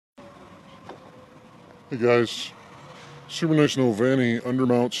Hey guys, super nice novanni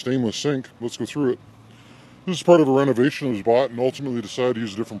undermount stainless sink. Let's go through it. This is part of a renovation that was bought and ultimately decided to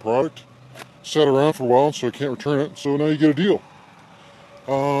use a different product. Sat around for a while, so I can't return it. So now you get a deal.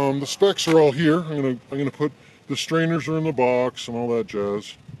 The specs are all here. I'm gonna put the strainers are in the box and all that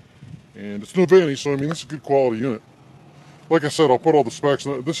jazz. And it's novanni, so I mean this is a good quality unit. Like I said, I'll put all the specs.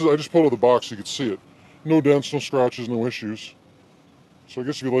 I just pulled out of the box so you can see it. No dents, no scratches, no issues. So I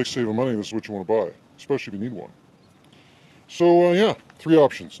guess if you like saving money, this is what you want to buy, especially if you need one. So yeah, three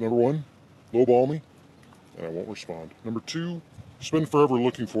options. Number one, lowball me, and I won't respond. Number two, spend forever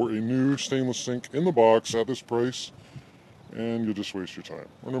looking for a new stainless sink in the box at this price, and you'll just waste your time.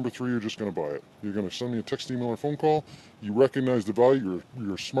 Or number three, you're just going to buy it. You're going to send me a text, email, or phone call. You recognize the value.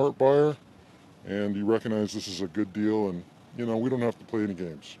 You're a smart buyer, and you recognize this is a good deal, and we don't have to play any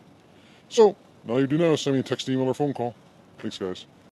games. So now you do know. Send me a text, email, or phone call. Thanks, guys.